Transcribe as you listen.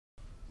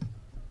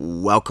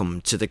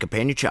Welcome to the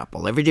Companion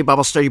Chapel Everyday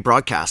Bible Study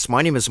broadcast.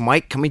 My name is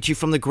Mike, coming to you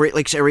from the Great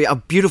Lakes area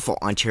of beautiful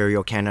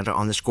Ontario, Canada,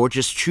 on this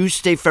gorgeous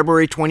Tuesday,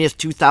 February 20th,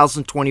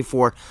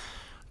 2024.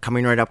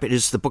 Coming right up, it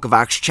is the book of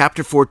Acts,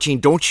 chapter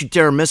 14. Don't you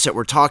dare miss it.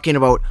 We're talking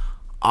about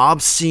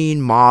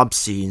obscene mob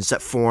scenes that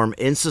form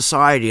in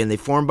society, and they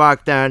formed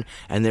back then,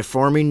 and they're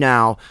forming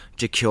now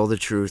to kill the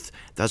truth.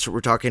 That's what we're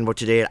talking about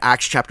today at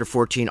Acts chapter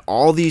 14.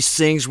 All these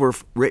things were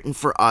written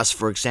for us,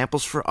 for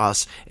examples for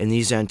us in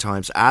these end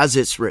times, as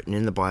it's written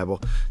in the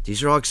Bible.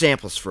 These are all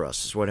examples for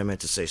us, is what I meant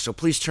to say. So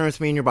please turn with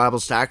me in your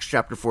Bibles to Acts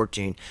chapter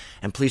 14,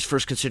 and please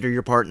first consider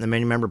your part in the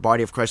many-member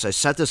body of Christ. I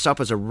set this up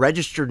as a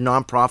registered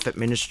non-profit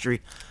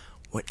ministry.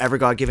 Whatever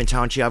God-given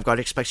talent you have, God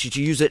expects you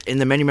to use it in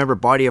the many-member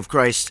body of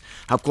Christ.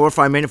 Help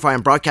glorify, magnify,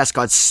 and broadcast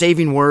God's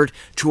saving word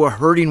to a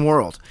hurting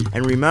world.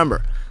 And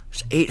remember,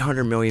 there's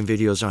 800 million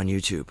videos on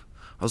YouTube.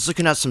 I was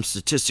looking at some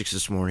statistics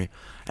this morning,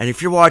 and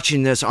if you're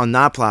watching this on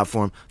that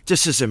platform,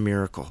 this is a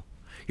miracle.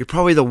 You're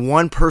probably the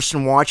one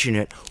person watching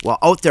it, while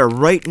out there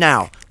right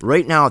now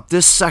at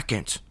this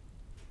second,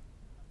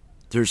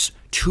 there's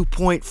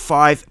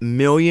 2.5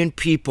 million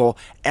people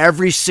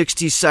every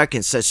 60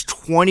 seconds. That's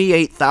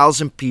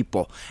 28,000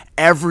 people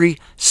every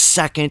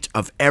second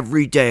of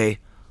every day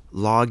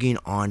logging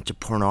on to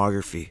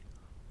pornography.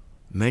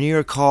 Many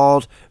are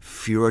called,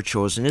 few are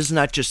chosen. Isn't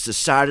that just the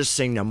saddest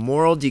thing? The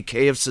moral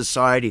decay of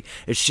society.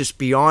 It's just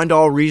beyond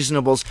all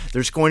reasonables.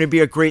 There's going to be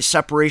a great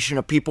separation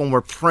of people, and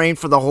we're praying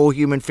for the whole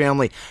human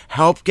family.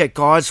 Help get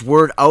God's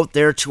word out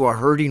there to a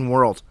hurting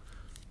world.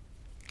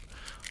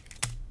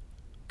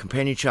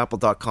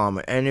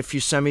 CompanionChapel.com, and if you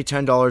send me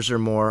 $10 or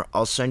more,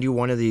 I'll send you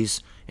one of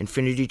these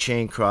infinity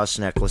chain cross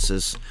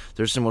necklaces.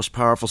 There's the most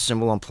powerful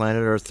symbol on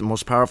planet Earth, the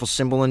most powerful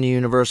symbol in the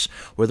universe,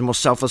 where the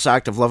most selfless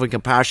act of love and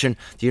compassion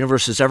the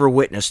universe has ever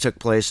witnessed took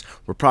place,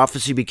 where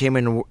prophecy became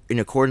in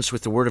accordance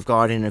with the Word of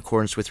God and in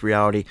accordance with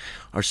reality.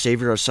 Our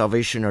Savior, our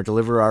salvation, our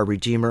deliverer, our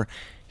Redeemer,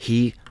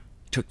 He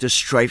took the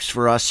stripes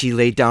for us, He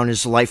laid down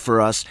His life for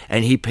us,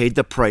 and He paid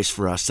the price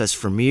for us. That's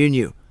for me and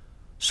you,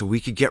 so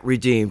we could get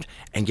redeemed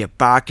and get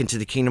back into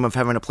the kingdom of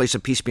heaven, a place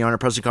of peace beyond our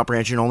present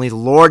comprehension. Only the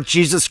Lord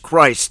Jesus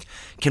Christ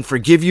can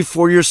forgive you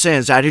for your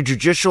sins at a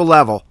judicial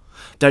level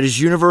that is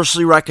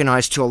universally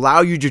recognized to allow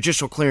you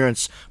judicial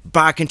clearance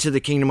back into the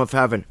kingdom of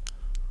heaven.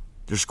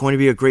 There's going to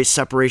be a great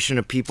separation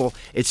of people.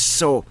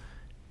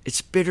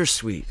 It's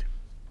bittersweet,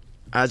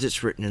 as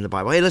it's written in the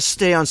Bible. Hey, let's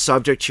stay on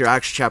subject here.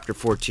 Acts chapter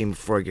 14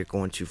 before I get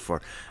going too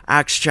far.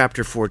 Acts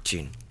chapter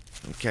 14,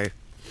 okay?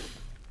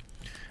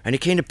 And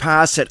it came to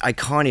pass at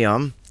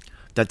Iconium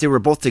that they were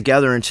both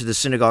together into the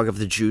synagogue of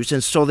the Jews,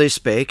 and so they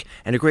spake,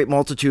 and a great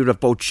multitude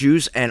of both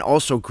Jews and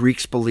also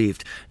Greeks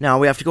believed. Now,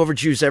 we have to go over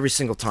Jews every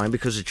single time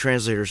because the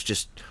translators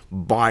just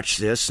botch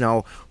this.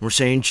 Now, we're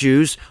saying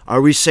Jews.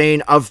 Are we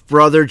saying of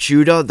brother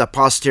Judah, the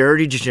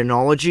posterity, the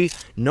genealogy?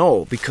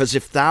 No, because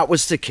if that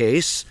was the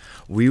case,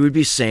 we would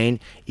be saying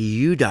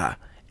Judah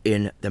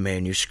in the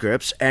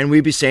manuscripts, and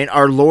we'd be saying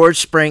our Lord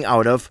sprang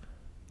out of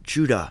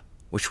Judah,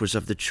 which was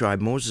of the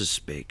tribe Moses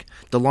spake.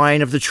 The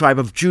Lion of the tribe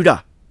of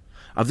Judah.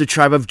 Of the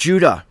tribe of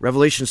Judah.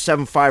 Revelation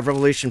 7:5,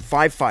 Revelation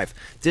 5:5.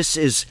 This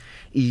is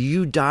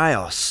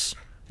Eudios.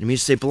 It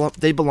means they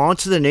belong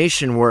to the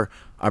nation where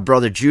our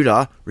brother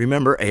Judah,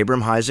 remember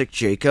Abram, Isaac,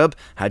 Jacob,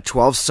 had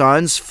 12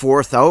 sons.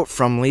 Fourth out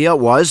from Leah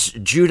was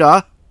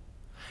Judah.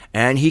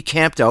 And he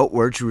camped out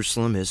where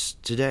Jerusalem is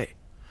today.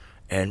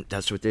 And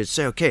that's what they'd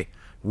say. Okay,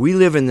 we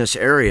live in this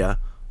area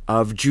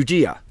of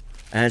Judea.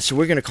 And so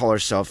we're going to call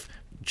ourselves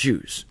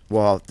Jews.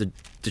 Well, the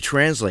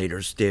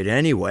translators did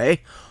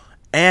anyway,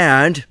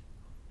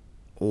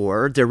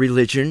 or their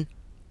religion,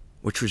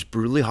 which was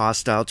brutally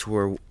hostile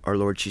to our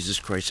Lord Jesus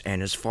Christ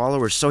and His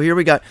followers. So here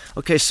we have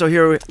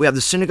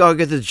the synagogue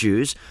of the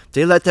Jews.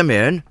 They let them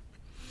in.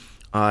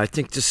 I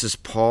think this is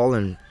Paul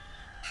and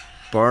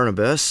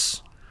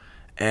Barnabas,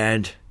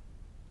 and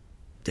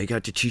they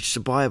got to teach the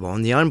Bible.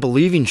 And the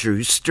unbelieving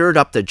Jews stirred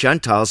up the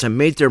Gentiles and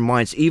made their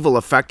minds evil,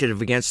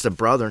 effective against the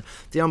brethren,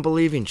 the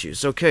unbelieving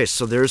Jews. Okay,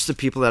 so there's the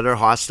people that are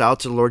hostile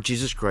to the Lord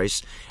Jesus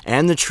Christ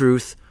and the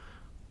truth,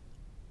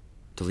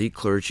 the elite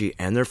clergy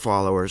and their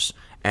followers.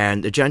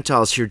 And the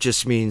Gentiles here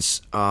just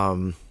means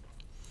ethnos,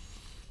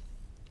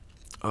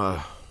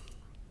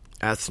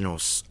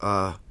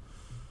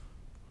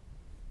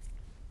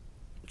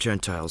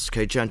 Gentiles.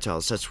 Okay,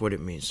 Gentiles, that's what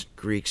it means.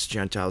 Greeks,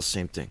 Gentiles,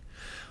 same thing.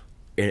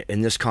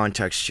 In this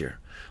context here.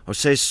 I'll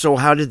say, so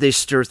how did they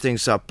stir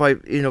things up? By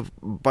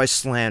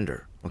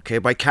slander, okay?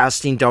 By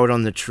casting doubt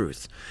on the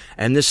truth.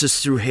 And this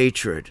is through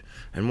hatred.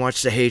 And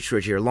watch the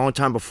hatred here. A long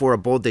time before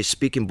abode they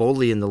speaking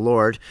boldly in the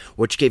Lord,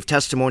 which gave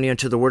testimony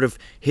unto the word of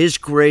His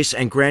grace,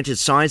 and granted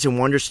signs and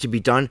wonders to be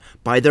done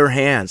by their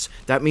hands.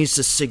 That means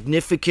the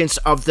significance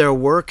of their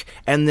work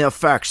and the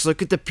effects.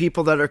 Look at the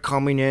people that are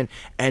coming in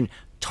and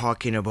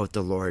talking about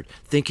the Lord,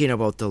 thinking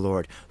about the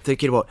Lord,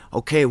 thinking about,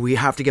 okay, we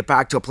have to get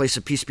back to a place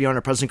of peace beyond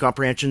our present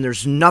comprehension.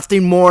 There's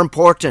nothing more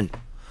important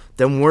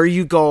than where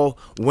you go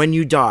when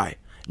you die.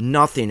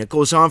 Nothing. It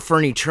goes on for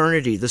an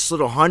eternity. This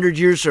little 100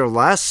 years or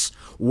less,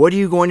 what are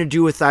you going to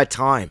do with that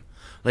time?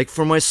 Like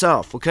for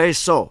myself, okay,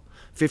 so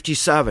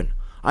 57.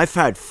 I've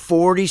had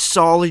 40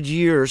 solid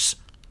years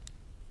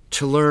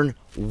to learn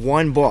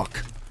one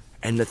book.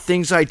 And the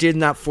things I did in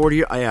that 40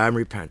 years, I'm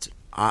repentant.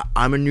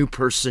 I'm a new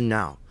person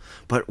now.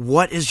 But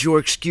what is your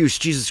excuse,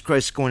 Jesus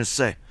Christ, going to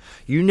say?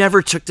 You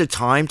never took the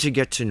time to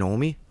get to know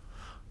me.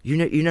 You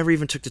never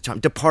even took the time.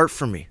 Depart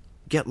from me.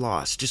 Get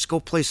lost. Just go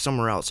play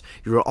somewhere else.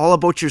 You're all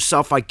about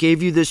yourself. I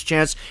gave you this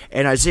chance.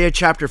 And Isaiah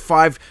chapter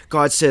 5,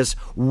 God says,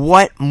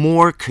 what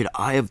more could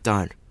I have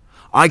done?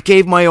 I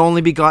gave my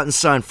only begotten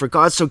Son. For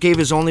God so gave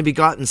his only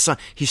begotten Son.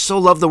 He so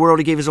loved the world,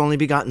 he gave his only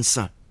begotten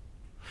Son.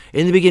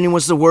 In the beginning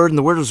was the Word, and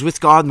the Word was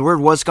with God, and the Word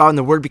was God, and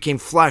the Word became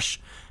flesh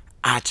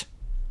at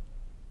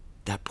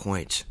that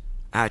point,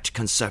 at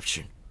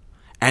conception.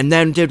 And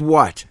then did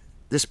what?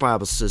 This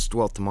Bible says,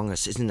 dwelt among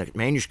us. Isn't the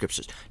manuscript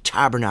says,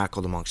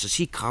 tabernacled amongst us.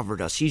 He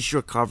covered us. He's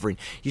your covering.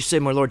 You say,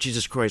 my Lord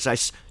Jesus Christ, I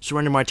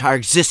surrender my entire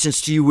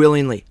existence to you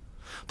willingly.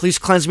 Please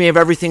cleanse me of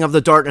everything of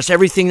the darkness,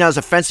 everything that is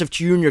offensive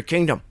to you and your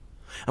kingdom.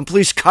 And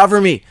please cover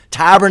me,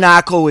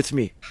 tabernacle with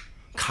me.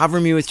 Cover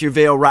me with your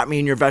veil, wrap me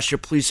in your vesture.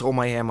 Please hold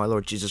my hand, my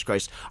Lord Jesus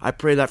Christ. I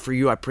pray that for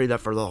you. I pray that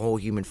for the whole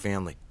human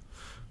family.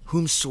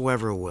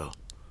 Whomsoever will.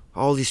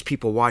 All these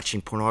people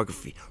watching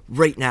pornography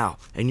right now,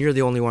 and you're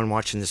the only one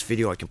watching this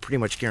video, I can pretty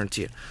much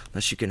guarantee it.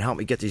 Unless you can help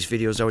me get these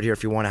videos out here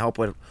if you want to help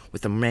with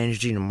the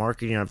managing and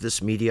marketing of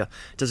this media.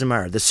 It doesn't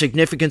matter. The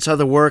significance of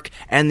the work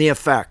and the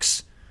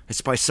effects.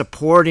 It's by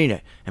supporting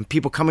it and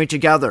people coming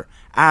together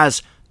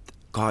as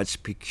God's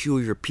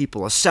peculiar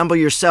people. Assemble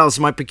yourselves,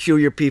 my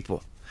peculiar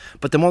people.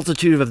 But the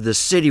multitude of the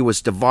city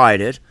was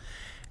divided,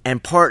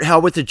 and part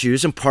held with the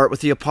Jews and part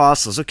with the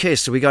apostles. Okay,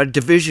 so we got a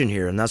division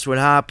here, and that's what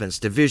happens.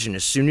 Division.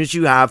 As soon as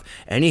you have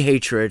any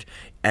hatred,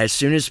 as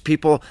soon as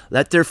people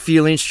let their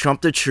feelings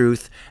trump the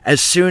truth, as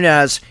soon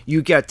as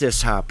you get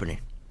this happening,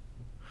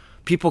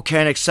 people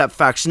can't accept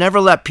facts. Never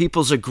let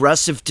people's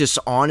aggressive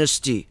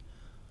dishonesty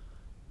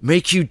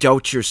make you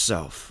doubt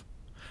yourself.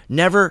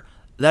 Never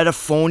let a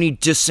phony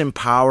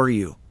disempower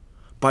you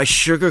by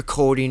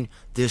sugarcoating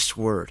this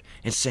word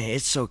and saying,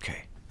 it's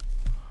okay.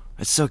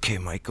 It's okay,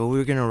 Michael.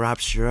 We're going to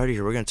rapture out of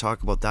here. We're going to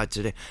talk about that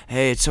today.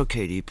 Hey, it's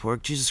okay to eat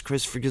pork. Jesus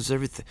Christ forgives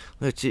everything.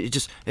 Look,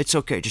 it's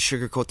okay to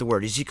sugarcoat the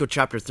word. Ezekiel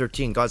chapter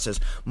 13, God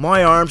says,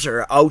 my arms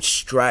are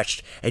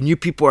outstretched, and you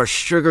people are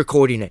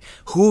sugarcoating it.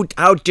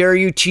 How dare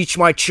you teach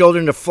my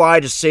children to fly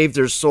to save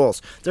their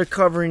souls? They're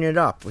covering it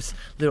up with,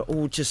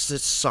 just to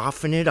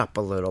soften it up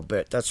a little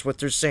bit. That's what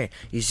they're saying.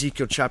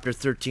 Ezekiel chapter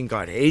 13,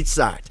 God hates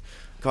that.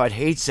 God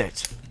hates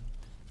it.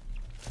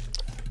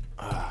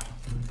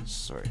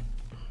 Sorry.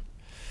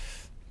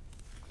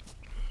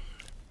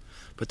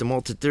 But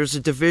there's a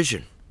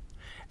division.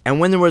 And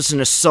when there was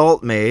an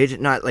assault made,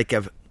 not like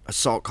an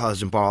assault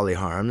causing bodily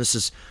harm, this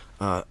is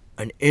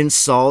an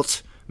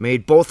insult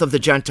made both of the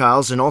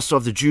Gentiles and also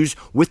of the Jews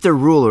with their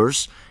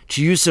rulers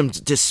to use them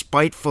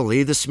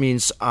despitefully. This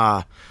means,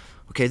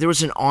 there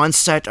was an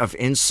onset of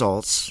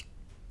insults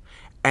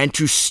and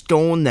to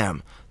stone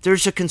them.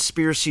 There's a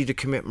conspiracy to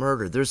commit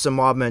murder. There's a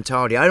mob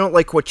mentality. I don't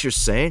like what you're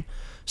saying,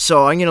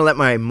 so I'm going to let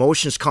my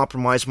emotions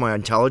compromise my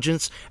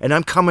intelligence, and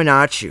I'm coming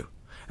at you.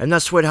 And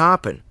that's what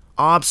happened.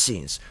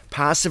 Obscenes,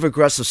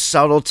 passive-aggressive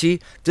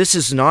subtlety. This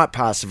is not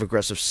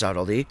passive-aggressive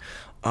subtlety.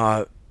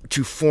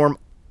 To form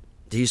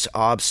these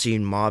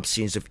obscene mob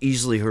scenes of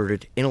easily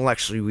hurted,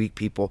 intellectually weak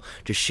people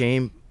to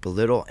shame,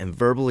 belittle, and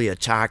verbally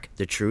attack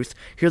the truth.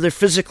 Here they're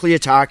physically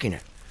attacking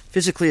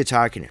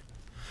it.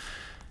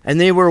 And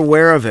they were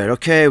aware of it.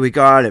 Okay, we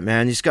got it,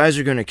 man. These guys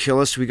are going to kill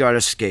us. We got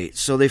to skate.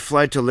 So they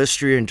fled to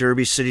Lystra and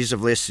Derbe, cities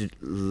of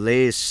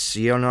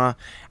Lycaonia,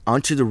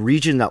 unto the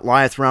region that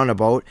lieth round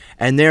about,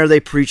 and there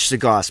they preached the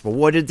gospel.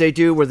 What did they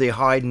do? Were they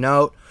hiding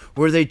out?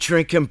 Were they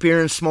drinking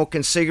beer and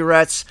smoking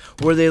cigarettes?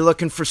 Were they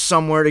looking for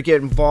somewhere to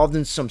get involved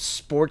in some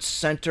sports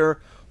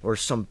center or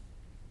some...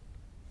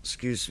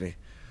 Excuse me.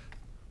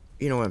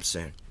 You know what I'm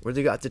saying. Were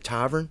they at the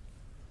tavern?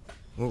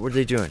 What were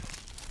they doing?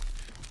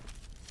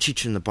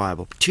 Teaching the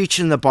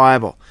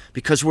Bible,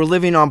 because we're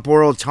living on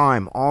borrowed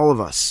time, all of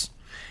us.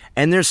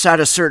 And there sat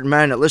a certain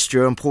man at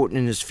Lystra, impotent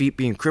in his feet,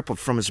 being crippled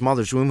from his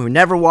mother's womb, who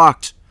never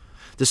walked.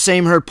 The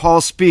same heard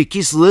Paul speak.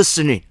 He's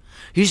listening.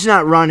 He's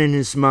not running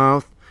his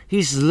mouth.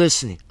 He's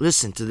listening.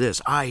 Listen to this.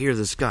 I hear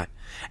this guy,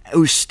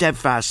 who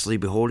steadfastly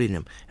beholding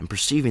him and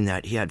perceiving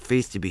that he had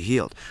faith to be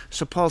healed.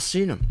 So Paul's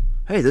seen him.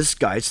 Hey, this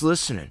guy's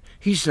listening.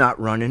 He's not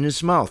running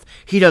his mouth.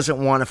 He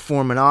doesn't want to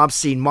form an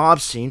obscene mob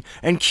scene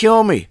and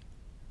kill me.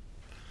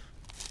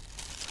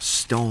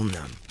 Stone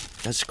them.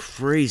 That's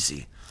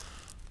crazy.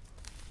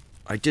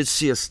 I did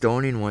see a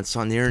stoning once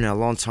on the internet a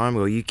long time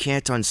ago. You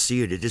can't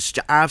unsee it. It is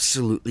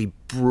absolutely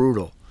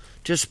brutal.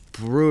 Just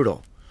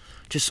brutal.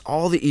 Just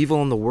all the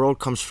evil in the world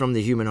comes from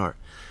the human heart.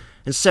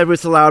 And said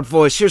with a loud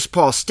voice, here's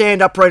Paul,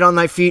 stand upright on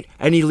thy feet.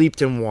 And he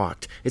leaped and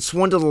walked. It's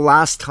one of the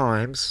last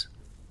times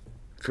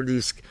for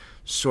these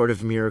sort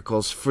of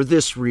miracles for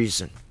this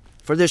reason.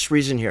 For this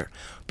reason here.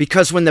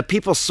 Because when the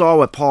people saw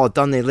what Paul had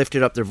done, they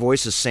lifted up their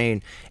voices,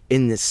 saying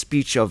in the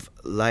speech of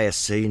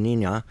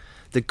Lycaonia,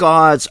 the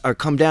gods are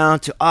come down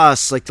to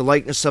us like the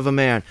likeness of a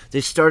man. They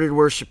started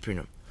worshiping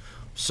him.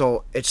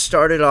 So it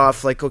started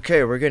off like,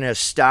 okay, we're going to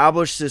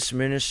establish this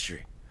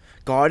ministry.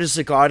 God is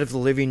the God of the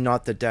living,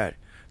 not the dead.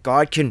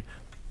 God can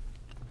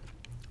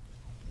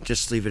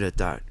just leave it at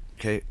that.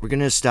 Okay, we're going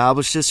to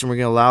establish this and we're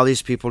going to allow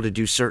these people to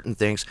do certain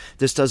things.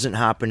 This doesn't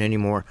happen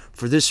anymore.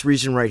 For this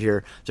reason right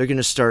here, they're going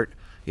to start,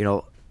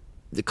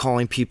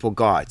 calling people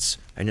gods.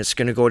 And it's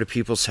going to go to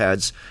people's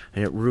heads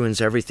and it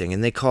ruins everything.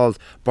 And they called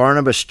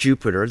Barnabas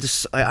Jupiter.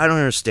 I don't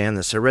understand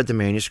this. I read the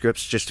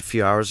manuscripts just a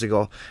few hours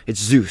ago. It's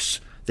Zeus.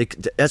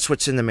 That's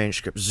what's in the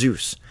manuscript,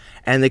 Zeus.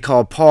 And they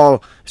call Paul,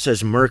 it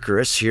says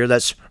Mercurius here,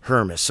 that's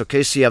Hermes.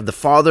 Okay, so you have the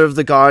father of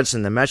the gods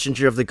and the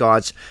messenger of the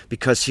gods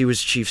because he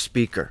was chief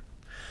speaker.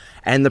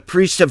 And the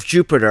priest of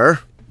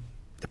Jupiter,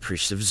 the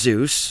priest of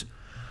Zeus,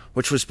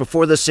 which was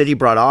before the city,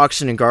 brought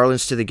oxen and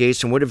garlands to the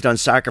gates and would have done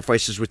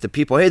sacrifices with the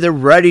people. Hey, they're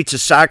ready to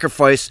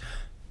sacrifice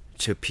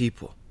to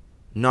people,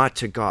 not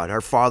to God.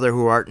 Our Father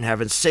who art in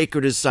heaven,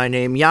 sacred is thy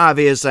name,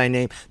 Yahweh is thy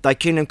name. Thy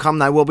kingdom come,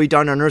 thy will be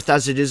done on earth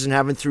as it is in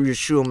heaven through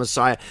Yeshua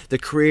Messiah, the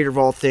creator of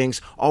all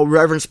things. All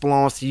reverence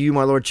belongeth to you,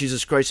 my Lord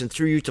Jesus Christ, and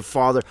through you to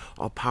Father.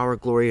 All power,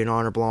 glory, and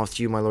honor belongeth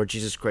to you, my Lord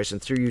Jesus Christ,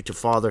 and through you to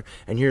Father.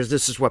 And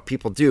this is what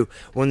people do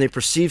when they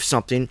perceive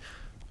something.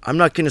 I'm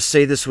not going to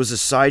say this was a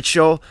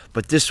sideshow,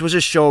 but this was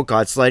a show.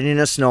 God's letting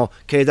us know,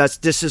 okay,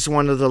 this is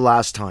one of the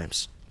last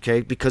times,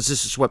 okay, because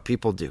this is what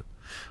people do.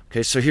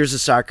 Okay, so here's the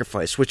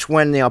sacrifice, which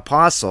when the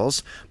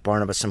apostles,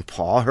 Barnabas and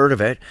Paul, heard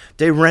of it,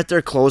 they rent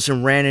their clothes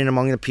and ran in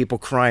among the people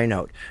crying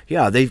out.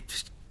 Yeah, they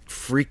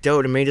freaked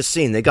out and made a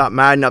scene. They got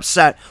mad and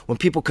upset when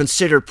people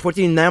considered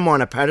putting them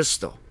on a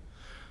pedestal.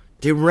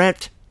 They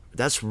ripped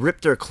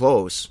their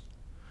clothes,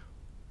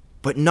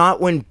 but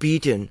not when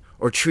beaten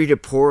or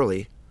treated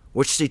poorly,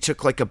 which they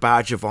took like a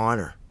badge of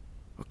honor.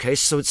 Okay,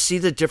 so see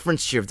the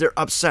difference here. They're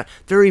upset.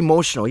 They're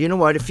emotional. You know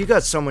what? If you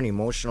got someone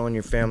emotional in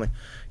your family,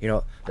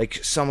 like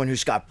someone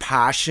who's got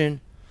passion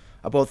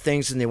about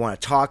things and they want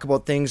to talk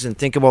about things and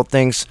think about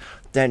things,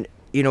 then,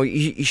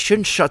 you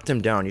shouldn't shut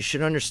them down. You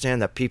should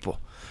understand that people,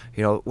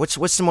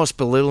 what's the most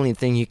belittling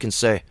thing you can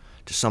say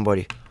to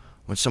somebody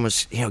when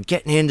someone's,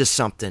 getting into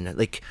something,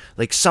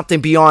 like something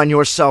beyond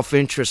your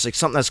self-interest, like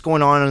something that's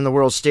going on the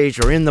world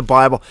stage or in the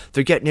Bible,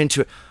 they're getting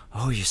into it.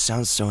 Oh, you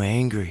sound so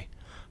angry.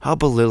 How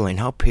belittling,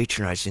 how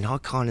patronizing, how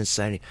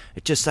condescending.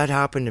 That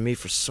happened to me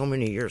for so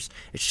many years.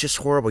 It's just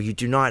horrible. You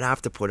do not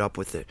have to put up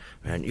with it,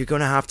 man. You're going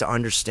to have to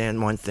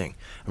understand one thing.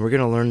 And we're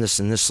going to learn this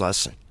in this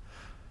lesson.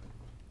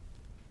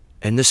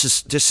 And this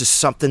is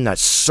something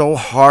that's so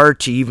hard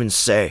to even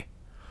say.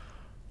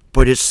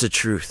 But it's the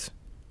truth.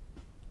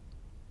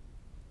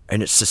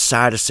 And it's the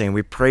saddest thing.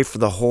 We pray for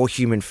the whole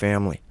human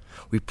family.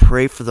 We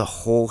pray for the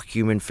whole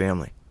human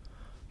family.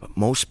 But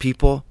most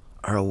people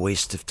are a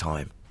waste of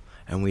time.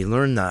 And we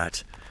learned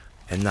that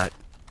in that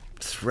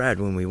thread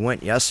when we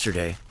went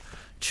yesterday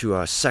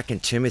to 2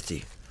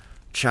 Timothy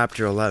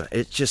chapter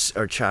 11.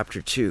 Or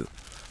chapter 2.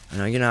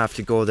 And I'm going to have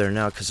to go there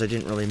now because I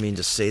didn't really mean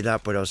to say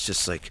that, but I was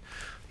just like,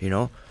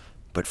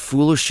 but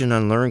foolish and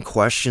unlearned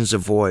questions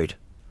avoid,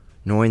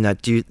 knowing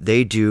that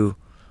they do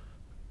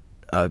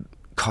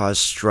cause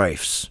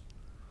strifes.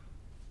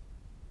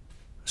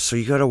 So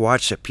you got to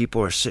watch that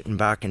people are sitting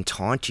back and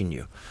taunting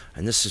you.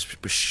 And this is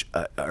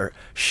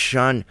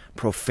shun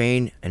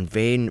profane and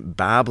vain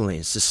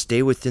babblings. To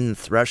stay within the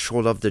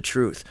threshold of the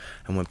truth.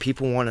 And when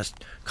people want to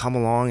come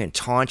along and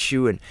taunt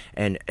you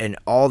and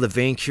all the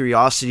vain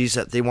curiosities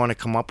that they want to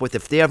come up with,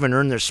 if they haven't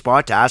earned their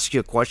spot to ask you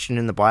a question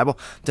in the Bible,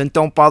 then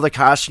don't bother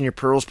casting your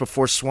pearls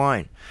before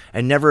swine.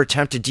 And never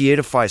attempt to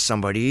deify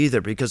somebody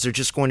either, because they're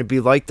just going to be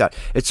like that.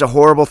 It's a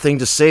horrible thing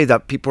to say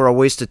that people are a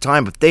waste of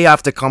time, but they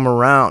have to come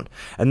around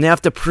and they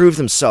have to prove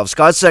themselves.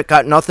 God's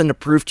got nothing to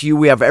prove to you.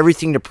 We have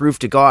everything to prove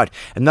to God.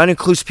 And that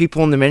includes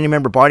people in the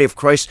many-member body of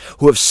Christ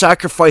who have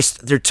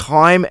sacrificed their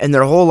time and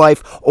their whole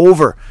life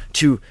over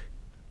to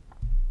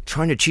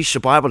trying to teach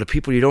the Bible to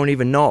people you don't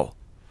even know.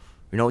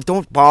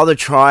 Don't bother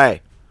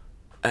try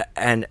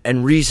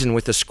and reason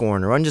with a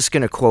scorner. I'm just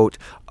going to quote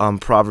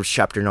Proverbs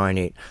chapter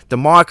 9:8. The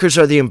mockers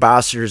are the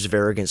ambassadors of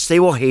arrogance. They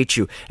will hate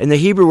you. And the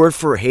Hebrew word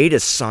for hate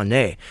is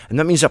saneh. And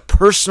that means a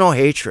personal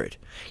hatred.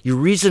 You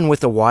reason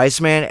with a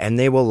wise man and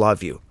they will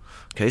love you.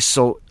 Okay,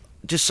 so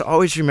just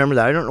always remember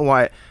that. I don't know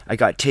why I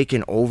got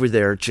taken over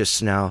there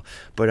just now,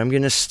 but I'm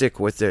going to stick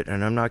with it.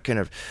 And I'm not going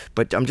to,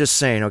 but I'm just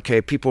saying,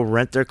 okay, people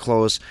rent their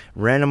clothes,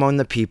 ran among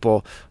the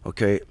people,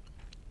 okay,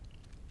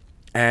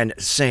 and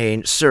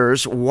saying,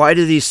 sirs, why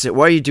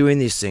are you doing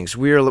these things?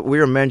 We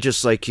are men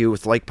just like you,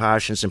 with like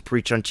passions, and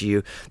preach unto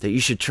you that you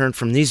should turn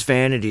from these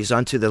vanities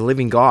unto the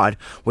living God,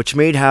 which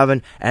made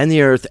heaven and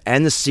the earth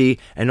and the sea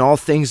and all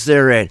things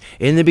therein.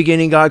 In the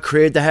beginning God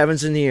created the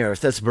heavens and the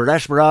earth. That's in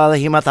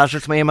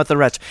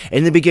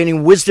the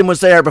beginning wisdom was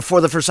there before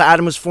the first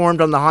Adam was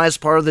formed on the highest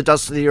part of the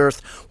dust of the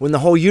earth, when the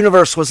whole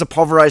universe was a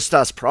pulverized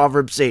dust.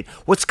 Proverbs 8.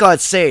 What's God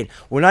saying?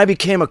 When I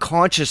became a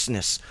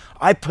consciousness,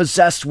 I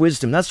possessed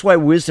wisdom. That's why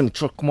wisdom,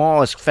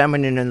 chokmal, is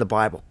feminine in the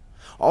Bible.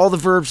 All the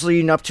verbs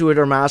leading up to it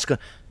are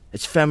masculine.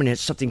 It's feminine.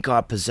 It's something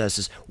God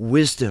possesses.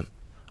 Wisdom.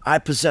 I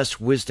possess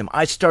wisdom.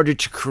 I started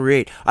to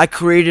create. I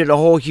created a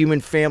whole human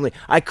family.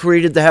 I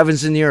created the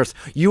heavens and the earth.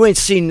 You ain't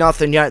seen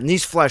nothing yet in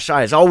these flesh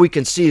eyes. All we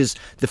can see is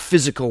the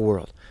physical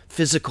world,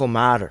 physical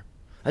matter.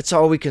 That's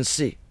all we can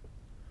see.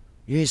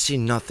 You ain't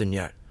seen nothing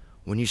yet.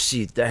 When you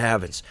see the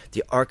heavens,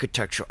 the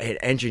architectural and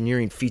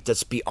engineering feat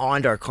that's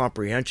beyond our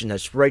comprehension,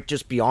 that's right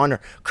just beyond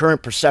our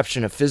current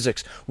perception of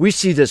physics. We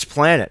see this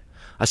planet,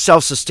 a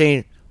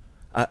self-sustaining,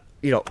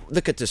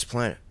 look at this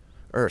planet.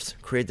 Earth,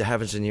 created the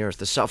heavens and the earth,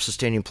 the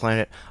self-sustaining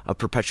planet of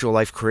perpetual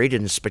life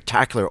created in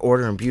spectacular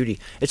order and beauty.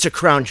 It's a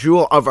crown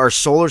jewel of our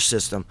solar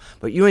system,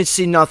 but you ain't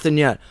seen nothing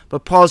yet.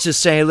 But Paul's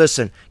just saying,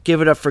 listen, give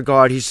it up for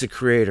God. He's the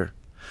creator,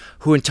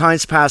 who in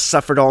times past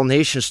suffered all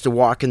nations to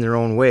walk in their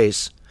own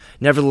ways.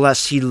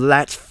 Nevertheless, he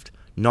left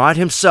not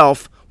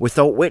himself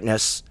without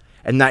witness,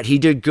 and that he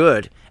did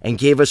good, and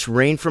gave us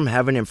rain from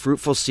heaven and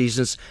fruitful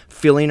seasons,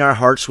 filling our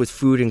hearts with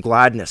food and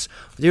gladness.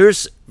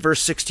 There's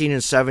verse 16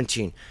 and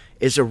 17.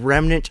 Is a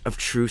remnant of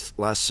truth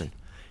lesson.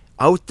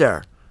 Out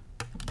there,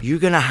 you're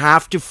going to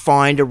have to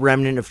find a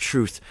remnant of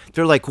truth.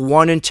 They're like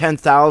 1 in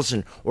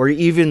 10,000 or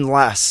even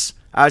less.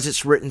 As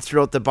it's written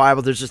throughout the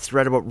Bible, there's a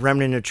thread about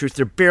remnant of truth.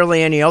 There are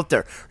barely any out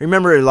there.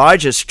 Remember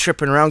Elijah's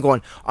tripping around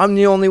going, I'm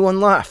the only one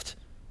left.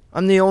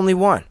 I'm the only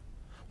one.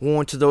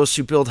 Woe unto those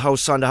who build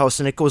house onto house.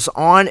 And it goes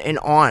on and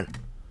on.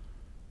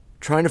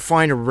 Trying to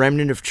find a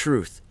remnant of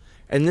truth.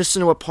 And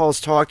listen to what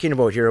Paul's talking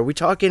about here. Are we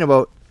talking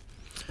about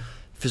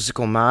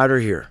physical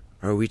matter here?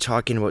 Or are we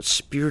talking about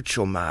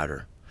spiritual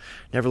matter?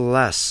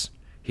 Nevertheless,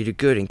 he did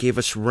good and gave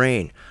us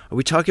rain. Are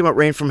we talking about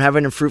rain from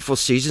heaven and fruitful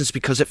seasons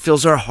because it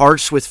fills our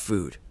hearts with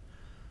food?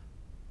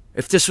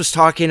 If this was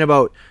talking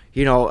about,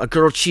 a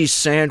grilled cheese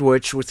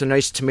sandwich with a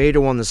nice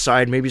tomato on the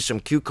side, maybe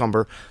some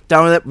cucumber,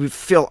 down that we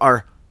fill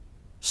our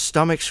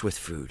stomachs with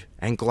food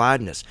and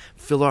gladness.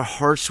 Fill our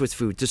hearts with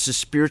food. This is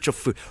spiritual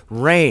food.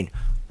 Rain.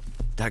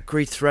 That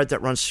great thread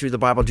that runs through the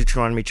Bible,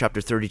 Deuteronomy chapter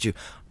 32.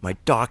 My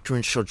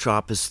doctrine shall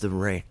drop as the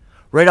rain.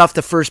 Right off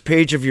the first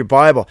page of your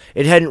Bible.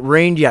 It hadn't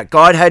rained yet.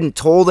 God hadn't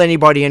told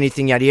anybody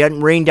anything yet. He hadn't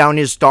rained down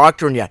his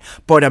doctrine yet.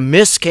 But a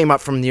mist came up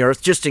from the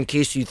earth, just in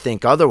case you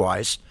think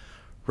otherwise.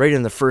 Right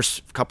in the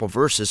first couple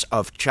verses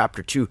of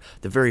chapter 2,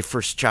 the very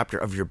first chapter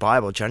of your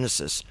Bible,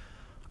 Genesis.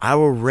 I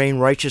will rain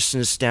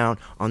righteousness down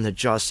on the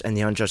just and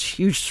the unjust.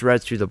 Huge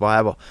thread through the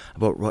Bible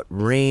about what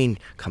rain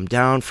come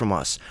down from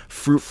us.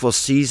 Fruitful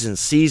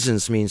seasons.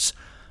 Seasons means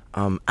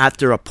at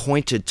their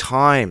appointed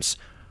times.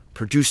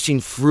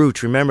 Producing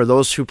fruit. Remember,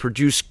 those who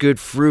produce good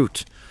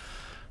fruit.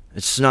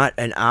 It's not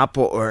an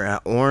apple or an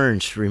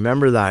orange.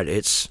 Remember that.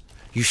 It's,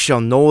 you shall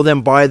know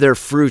them by their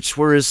fruits.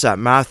 Where is that?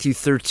 Matthew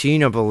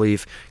 13, I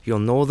believe. You'll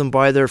know them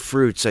by their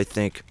fruits, I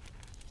think.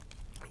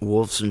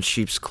 Wolves in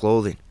sheep's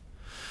clothing.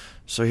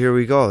 So here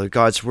we go.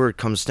 God's word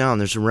comes down.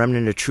 There's a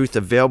remnant of truth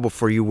available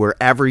for you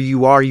wherever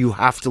you are. You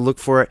have to look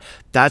for it.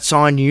 That's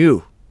on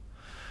you.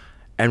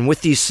 And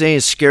with these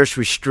sayings scarce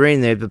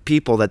restrain they the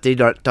people that they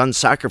done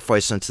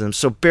sacrifice unto them.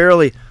 So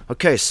barely,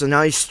 okay, so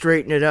now you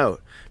straighten it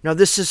out. Now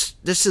this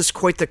is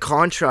quite the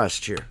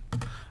contrast here.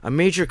 A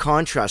major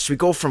contrast. We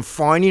go from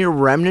finding a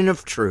remnant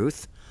of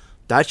truth.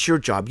 That's your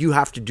job. You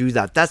have to do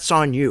that. That's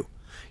on you.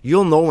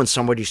 You'll know when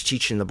somebody's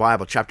teaching the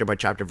Bible, chapter by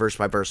chapter, verse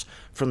by verse,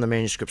 from the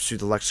manuscripts through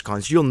the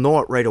lexicons. You'll know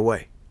it right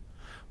away.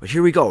 But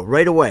here we go,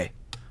 right away.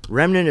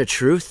 Remnant of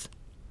truth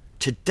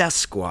to death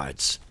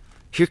squads.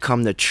 Here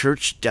come the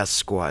church death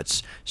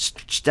squads.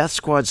 Death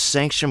squads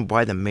sanctioned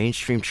by the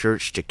mainstream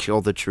church to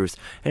kill the truth.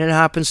 And it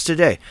happens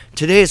today.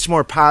 Today it's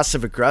more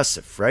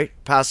passive-aggressive, right?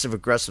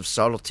 Passive-aggressive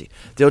subtlety.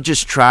 They'll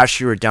just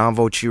trash you or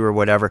downvote you or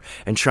whatever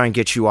and try and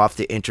get you off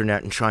the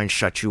internet and try and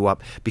shut you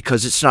up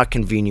because it's not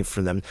convenient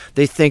for them.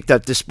 They think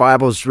that this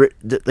Bible's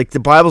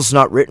the Bible's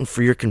not written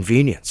for your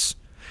convenience.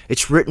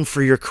 It's written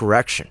for your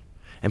correction.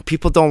 And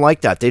people don't like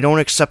that. They don't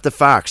accept the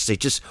facts. They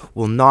just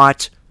will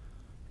not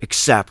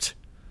accept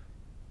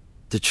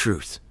the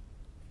truth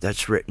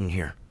that's written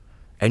here.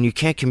 And you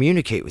can't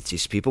communicate with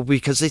these people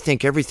because they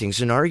think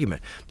everything's an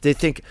argument. They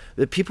think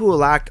that people who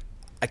lack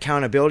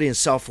accountability and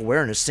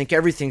self-awareness think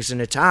everything's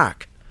an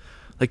attack.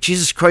 Like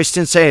Jesus Christ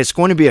didn't say it's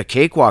going to be a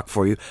cakewalk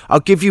for you. I'll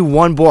give you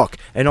one book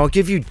and I'll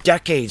give you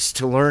decades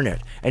to learn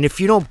it. And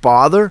if you don't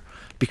bother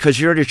because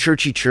you're at a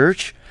churchy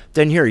church,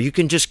 then here, you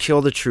can just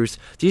kill the truth.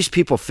 These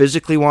people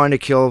physically want to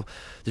kill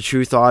the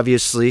truth,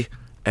 obviously.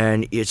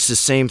 And it's the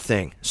same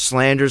thing.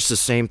 Slander's the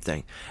same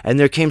thing. And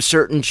there came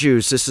certain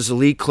Jews, this is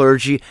elite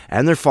clergy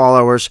and their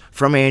followers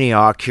from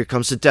Antioch. Here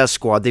comes the death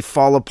squad. They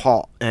follow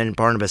Paul and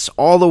Barnabas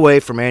all the way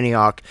from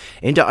Antioch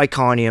into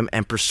Iconium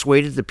and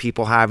persuaded the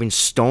people, having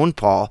stoned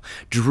Paul,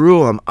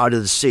 drew him out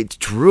of the city.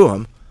 Drew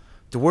him?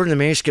 The word in the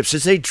manuscript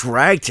says they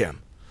dragged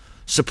him.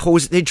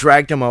 Suppose they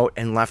dragged him out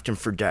and left him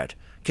for dead.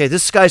 Okay,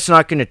 this guy's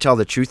not going to tell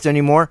the truth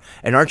anymore,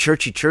 and our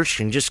churchy church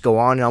can just go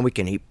on now. We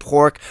can eat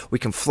pork, we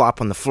can flop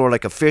on the floor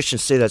like a fish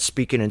and say that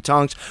speaking in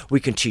tongues.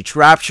 We can teach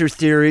rapture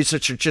theories,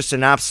 which are just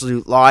an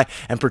absolute lie,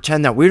 and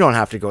pretend that we don't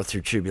have to go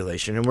through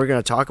tribulation, and we're going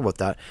to talk about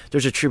that.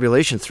 There's a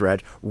tribulation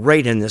thread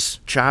right in this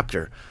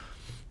chapter.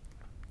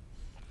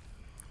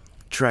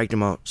 dragged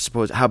him out.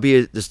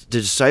 Howbeit the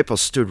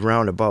disciples stood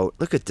round about.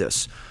 Look at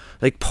this.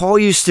 Like, Paul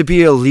used to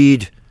be a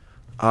lead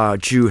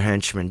Jew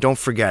henchman. Don't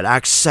forget,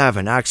 Acts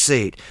 7, Acts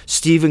 8.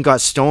 Stephen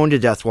got stoned to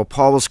death while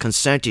Paul was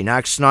consenting.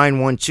 Acts 9,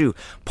 1, 2.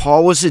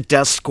 Paul was a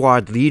death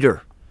squad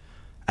leader.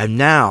 And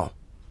now,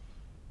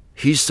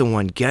 he's the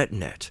one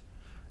getting it.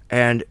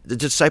 And the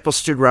disciples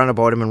stood round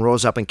about him and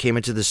rose up and came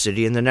into the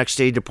city. And the next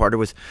day he departed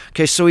with...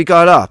 Okay, so he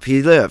got up.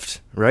 He lived,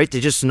 right? They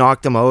just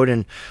knocked him out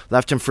and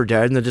left him for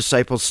dead. And the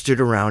disciples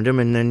stood around him.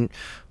 And then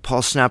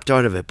Paul snapped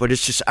out of it. But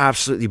it's just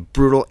absolutely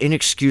brutal,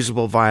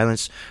 inexcusable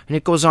violence. And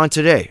it goes on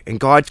today. And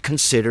God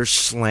considers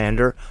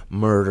slander,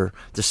 murder,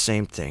 the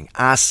same thing.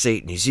 Ask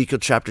Satan, Ezekiel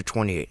chapter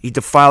 28. He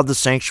defiled the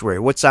sanctuary.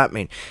 What's that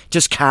mean?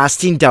 Just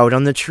casting doubt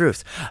on the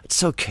truth.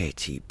 It's okay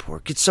to eat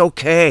pork. It's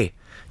okay.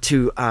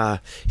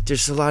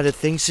 There's a lot of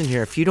things in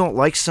here. If you don't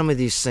like some of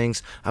these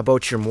things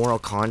about your moral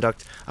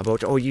conduct,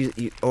 about you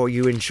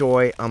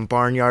enjoy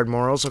barnyard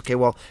morals, okay,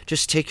 well,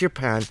 just take your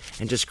pen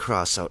and just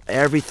cross out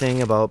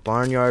everything about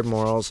barnyard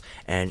morals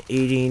and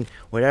eating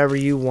whatever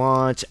you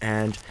want,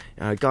 and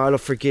God will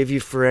forgive you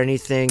for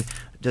anything.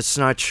 That's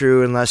not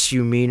true unless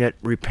you mean it.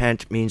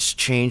 Repent means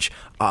change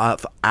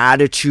of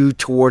attitude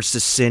towards the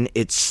sin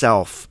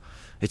itself.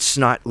 It's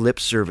not lip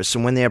service.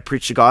 And when they had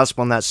preached the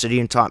gospel in that city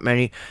and taught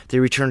many, they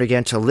returned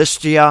again to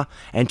Lystra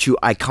and to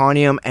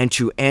Iconium and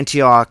to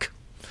Antioch,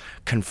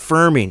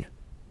 confirming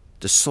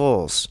the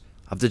souls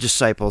of the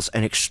disciples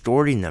and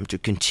exhorting them to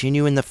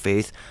continue in the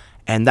faith,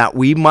 and that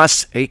we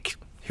must,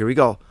 here we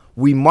go,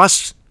 we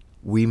must,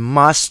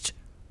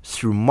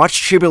 through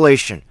much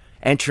tribulation,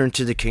 enter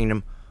into the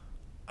kingdom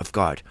of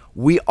God.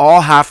 We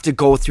all have to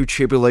go through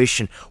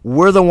tribulation.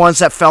 We're the ones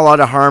that fell out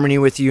of harmony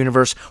with the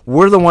universe.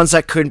 We're the ones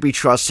that couldn't be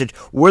trusted.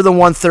 We're the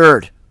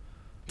 1/3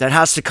 that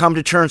has to come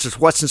to terms with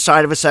what's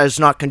inside of us that is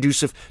not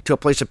conducive to a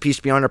place of peace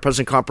beyond our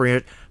present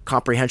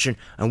comprehension.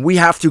 And we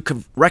have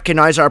to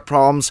recognize our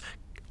problems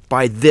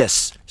by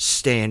this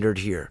standard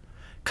here.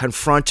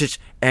 Confront it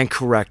and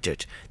correct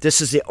it.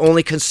 This is the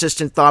only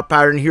consistent thought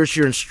pattern. Here's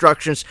your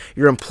instructions,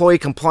 your employee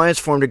compliance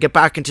form to get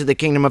back into the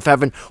kingdom of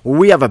heaven, where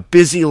we have a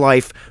busy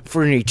life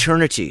for an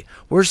eternity.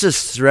 Where's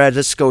this thread?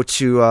 Let's go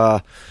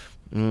to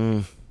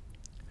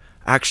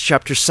Acts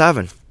chapter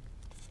 7.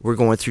 We're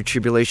going through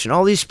tribulation.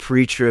 All these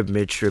pre-trib,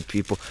 mid-trib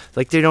people,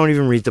 like, they don't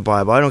even read the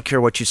Bible. I don't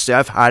care what you say.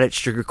 I've had it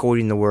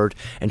sugarcoating the word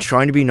and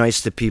trying to be nice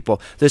to people.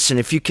 Listen,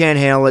 if you can't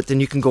handle it, then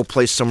you can go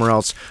play somewhere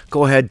else.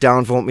 Go ahead,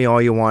 downvote me all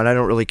you want. I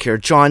don't really care.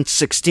 John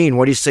 16,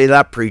 what do you say to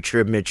that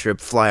pre-trib, mid-trib,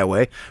 fly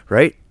away,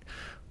 right?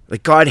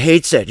 Like, God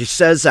hates it. He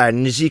says that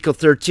in Ezekiel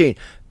 13.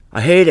 I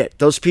hate it.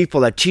 Those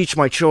people that teach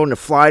my children to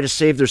fly to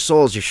save their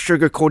souls. You're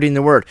sugarcoating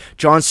the word.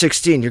 John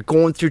 16, you're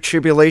going through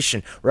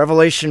tribulation.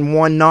 Revelation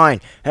 1:9.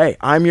 Hey,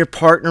 I'm your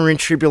partner in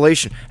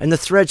tribulation. And the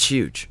thread's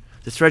huge.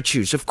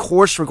 Of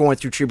course we're going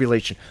through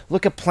tribulation.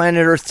 Look at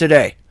planet Earth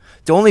today.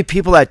 The only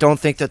people that don't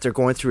think that they're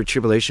going through a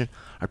tribulation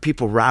are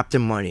people wrapped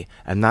in money.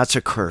 And that's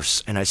a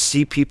curse. And I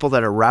see people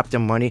that are wrapped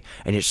in money,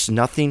 and it's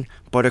nothing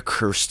but a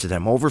curse to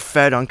them.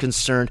 Overfed,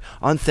 unconcerned,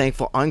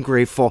 unthankful,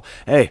 ungrateful.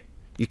 Hey,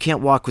 you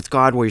can't walk with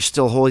God while you're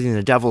still holding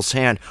the devil's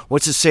hand.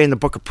 What's it say in the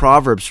book of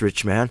Proverbs,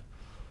 rich man?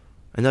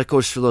 And that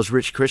goes for those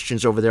rich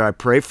Christians over there. I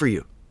pray for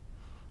you.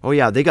 Oh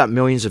yeah, they got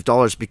millions of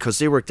dollars because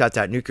they worked at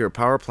that nuclear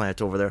power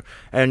plant over there.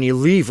 And you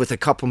leave with a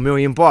couple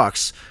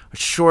 $1,000,000. A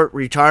short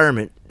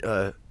retirement.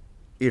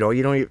 You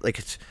don't like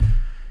it's.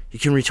 You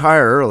can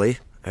retire early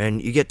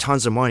and you get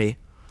tons of money.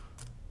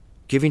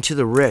 Giving to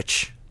the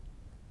rich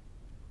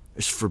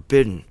is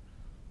forbidden.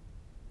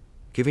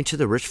 Giving to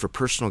the rich for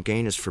personal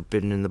gain is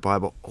forbidden in the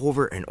Bible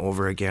over and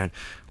over again.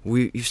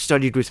 You've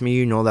studied with me,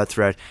 you know that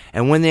thread.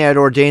 And when they had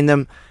ordained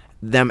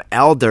them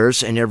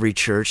elders in every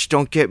church,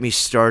 don't get me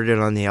started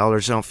on the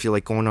elders, I don't feel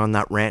like going on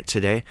that rant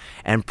today,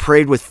 and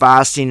prayed with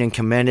fasting and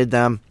commended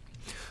them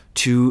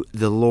to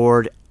the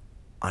Lord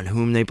on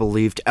whom they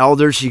believed.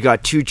 Elders, you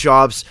got two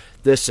jobs.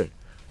 Listen,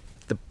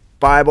 the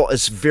Bible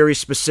is very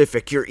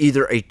specific. You're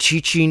either a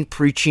teaching,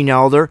 preaching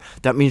elder.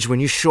 That means when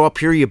you show up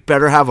here, you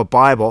better have a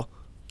Bible.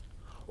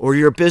 Or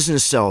you're a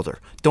business elder.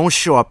 Don't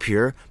show up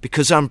here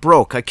because I'm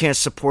broke. I can't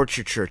support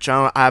your church.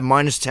 I have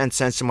minus 10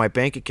 cents in my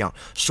bank account.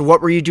 So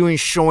what were you doing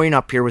showing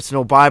up here with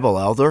no Bible,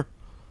 elder?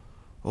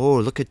 Oh,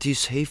 look at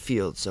these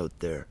hayfields out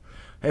there.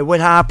 Hey, what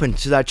happened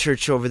to that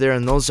church over there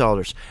and those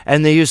elders?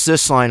 And they used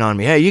this line on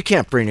me. Hey, you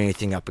can't bring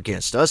anything up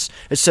against us.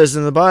 It says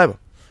in the Bible,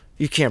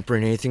 you can't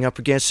bring anything up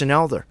against an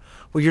elder.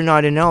 Well, you're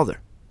not an elder.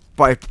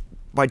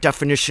 By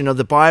definition of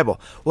the Bible.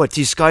 What,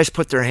 these guys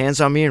put their hands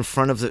on me in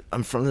front of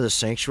the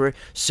sanctuary,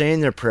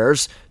 saying their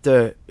prayers?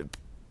 The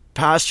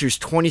pastor's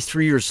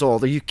 23 years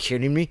old. Are you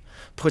kidding me?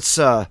 Puts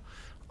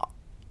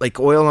like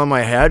oil on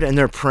my head, and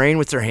they're praying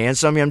with their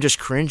hands on me. I'm just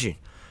cringing.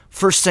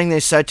 First thing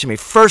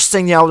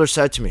the elder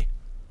said to me,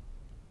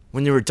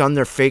 when they were done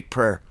their fake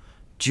prayer,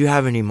 do you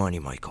have any money,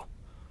 Michael?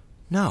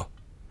 No,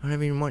 I don't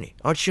have any money.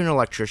 Aren't you an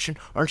electrician?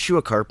 Aren't you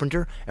a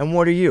carpenter? And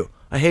what are you?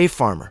 A hay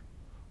farmer.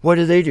 What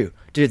do they do?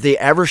 Did they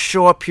ever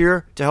show up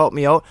here to help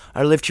me out?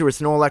 I lived here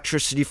with no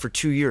electricity for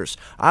 2 years.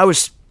 I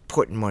was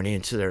putting money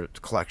into their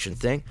collection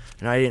thing,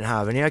 and I didn't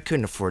have any. I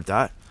couldn't afford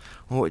that.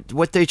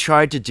 What they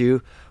tried to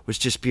do was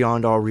just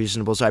beyond all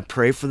reasonables. I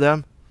pray for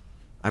them.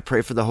 I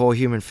pray for the whole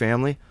human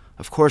family.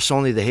 Of course,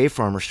 only the hay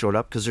farmer showed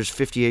up because there's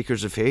 50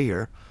 acres of hay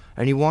here,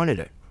 and he wanted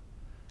it.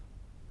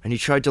 And he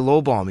tried to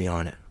lowball me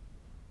on it.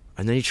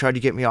 And then he tried to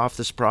get me off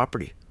this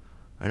property.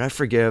 And I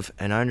forgive,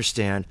 and I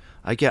understand.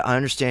 I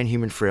understand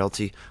human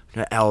frailty.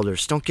 The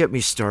elders, don't get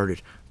me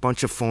started.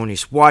 Bunch of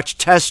phonies.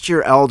 Test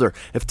your elder.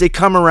 If they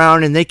come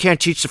around and they can't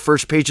teach the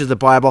first page of the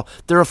Bible,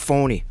 they're a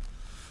phony.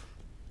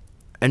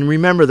 And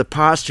remember the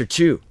pastor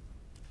too.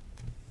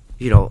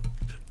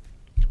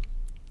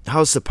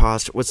 How's the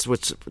pastor? What's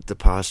the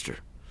pastor?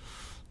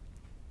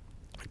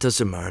 It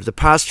doesn't matter. The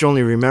pastor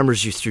only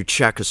remembers you through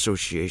check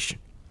association,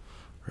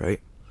 right?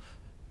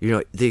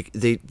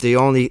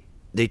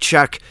 They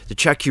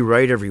check you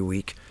right every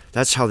week.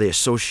 That's how they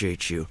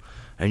associate you.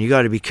 And you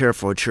got to be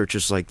careful at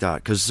churches like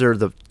that, because they're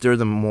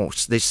the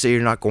most. They say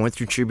you're not going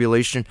through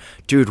tribulation.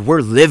 Dude,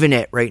 we're living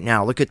it right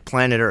now. Look at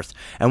planet Earth.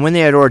 And when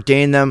they had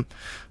ordained them,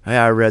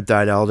 I read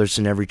that elders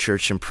in every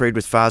church and prayed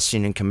with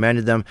fasting and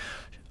commended them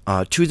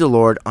to the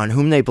Lord, on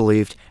whom they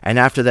believed. And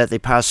after that, they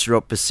passed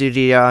throughout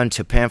Pisidia and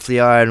to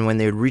Pamphylia. And when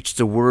they had preached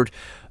the word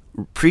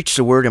in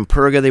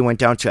Perga, they went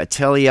down to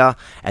Attalia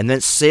and then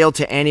sailed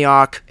to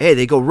Antioch. Hey,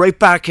 they go right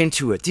back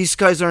into it. These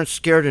guys aren't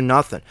scared of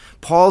nothing.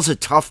 Paul's a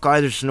tough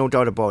guy. There's no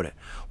doubt about it.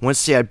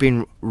 Once they had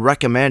been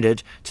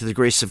recommended to the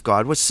grace of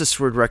God. What's this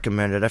word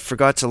recommended? I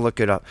forgot to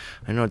look it up.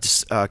 I know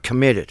it's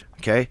committed,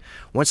 okay?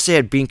 Once they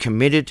had been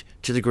committed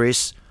to the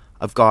grace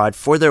of God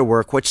for their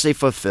work, which they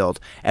fulfilled,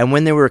 and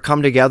when they were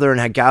come together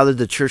and had gathered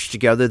the church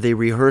together, they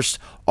rehearsed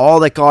all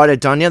that God had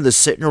done. Yeah, they're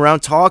sitting around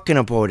talking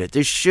about it.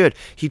 They should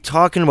keep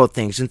talking about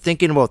things and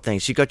thinking about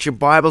things. You got your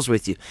Bibles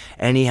with you.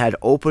 And he had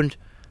opened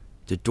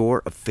the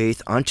door of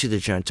faith unto the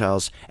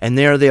Gentiles, and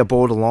there they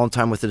abode a long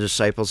time with the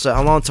disciples.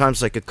 A long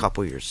time's like a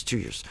couple years, 2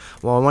 years.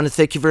 Well, I want to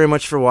thank you very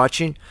much for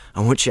watching. I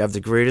want you to have the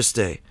greatest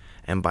day,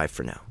 and bye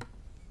for now.